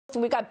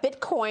We got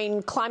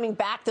Bitcoin climbing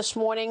back this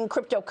morning,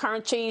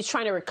 cryptocurrencies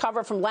trying to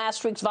recover from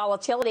last week's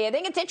volatility. I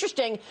think it's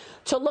interesting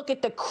to look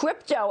at the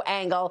crypto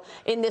angle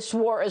in this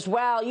war as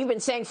well. You've been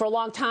saying for a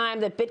long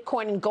time that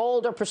Bitcoin and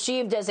gold are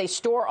perceived as a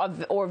store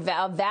of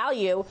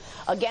value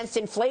against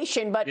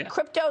inflation, but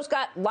crypto's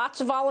got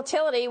lots of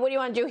volatility. What do you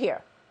want to do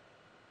here?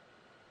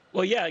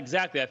 Well, yeah,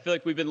 exactly. I feel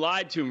like we've been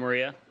lied to,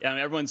 Maria.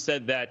 Everyone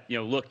said that,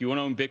 look, you want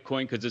to own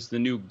Bitcoin because it's the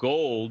new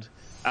gold.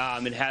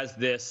 It has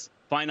this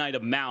finite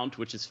amount,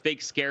 which is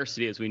fake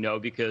scarcity, as we know,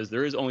 because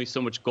there is only so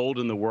much gold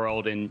in the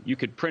world, and you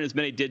could print as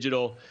many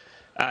digital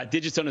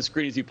digits on a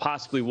screen as you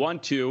possibly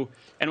want to.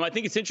 And what I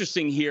think it's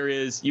interesting here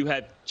is you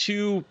had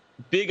two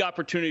big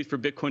opportunities for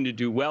Bitcoin to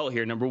do well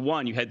here. Number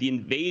one, you had the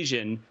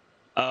invasion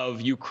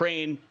of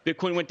Ukraine.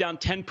 Bitcoin went down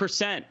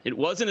 10%. It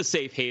wasn't a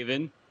safe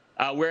haven,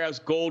 whereas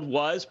gold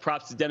was.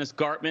 Props to Dennis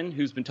Gartman,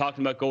 who's been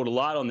talking about gold a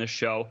lot on this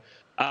show.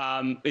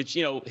 It's,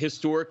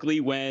 historically,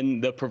 when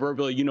the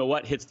proverbial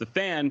you-know-what hits the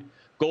fan,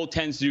 gold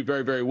tends to do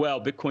very, very well.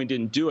 Bitcoin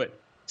didn't do it.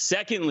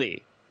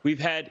 Secondly, we've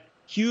had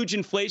huge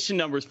inflation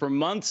numbers for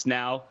months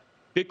now.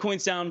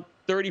 Bitcoin's down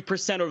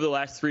 30% over the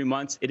last 3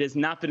 months. It has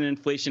not been an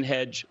inflation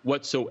hedge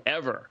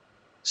whatsoever.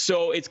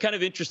 So it's kind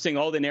of interesting,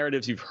 all the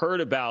narratives you've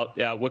heard about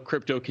what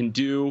crypto can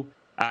do,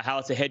 how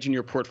it's a hedge in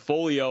your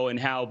portfolio, and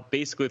how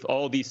basically with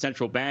all these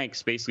central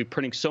banks basically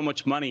printing so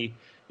much money,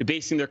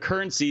 debasing their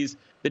currencies,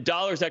 the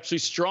dollar is actually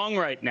strong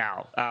right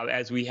now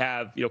as we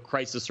have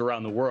crisis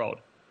around the world.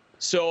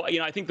 So,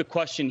 I think the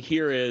question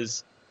here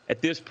is,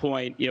 at this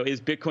point,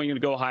 is Bitcoin going to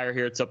go higher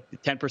here? It's up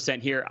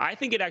 10% here. I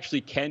think it actually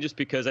can, just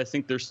because I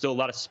think there's still a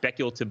lot of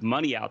speculative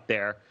money out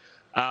there.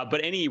 But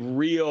any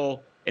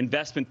real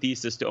investment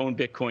thesis to own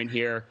Bitcoin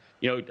here,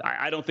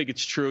 I don't think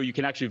it's true. You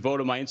can actually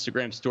vote on my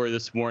Instagram story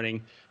this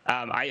morning.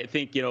 I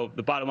think,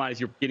 the bottom line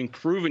is you're getting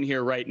proven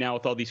here right now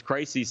with all these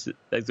crises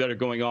that are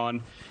going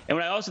on. And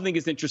what I also think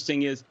is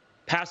interesting is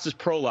past is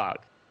prologue.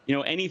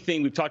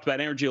 Anything, we've talked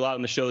about energy a lot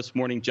on the show this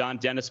morning. John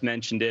Dennis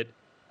mentioned it.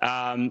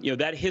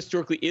 That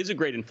historically is a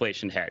great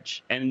inflation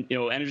hedge. And,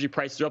 energy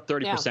prices are up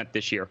 30%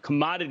 this year.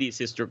 Commodities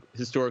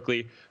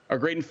historically are a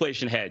great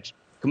inflation hedge.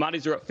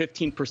 Commodities are up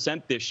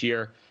 15% this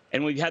year.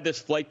 And we've had this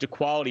flight to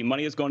quality.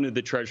 Money has gone to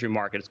the treasury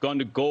market. It's gone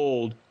to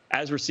gold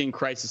as we're seeing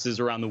crises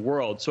around the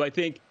world. So I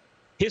think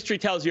history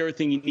tells you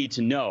everything you need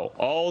to know.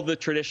 All the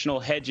traditional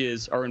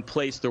hedges are in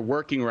place. They're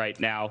working right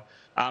now.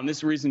 This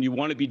is the reason you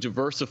want to be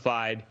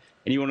diversified,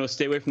 and you want to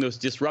stay away from those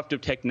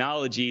disruptive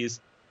technologies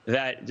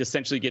that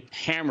essentially get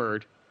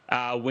hammered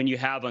when you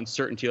have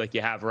uncertainty like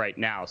you have right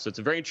now. So it's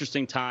a very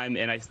interesting time,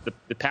 and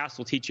the past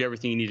will teach you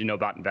everything you need to know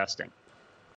about investing.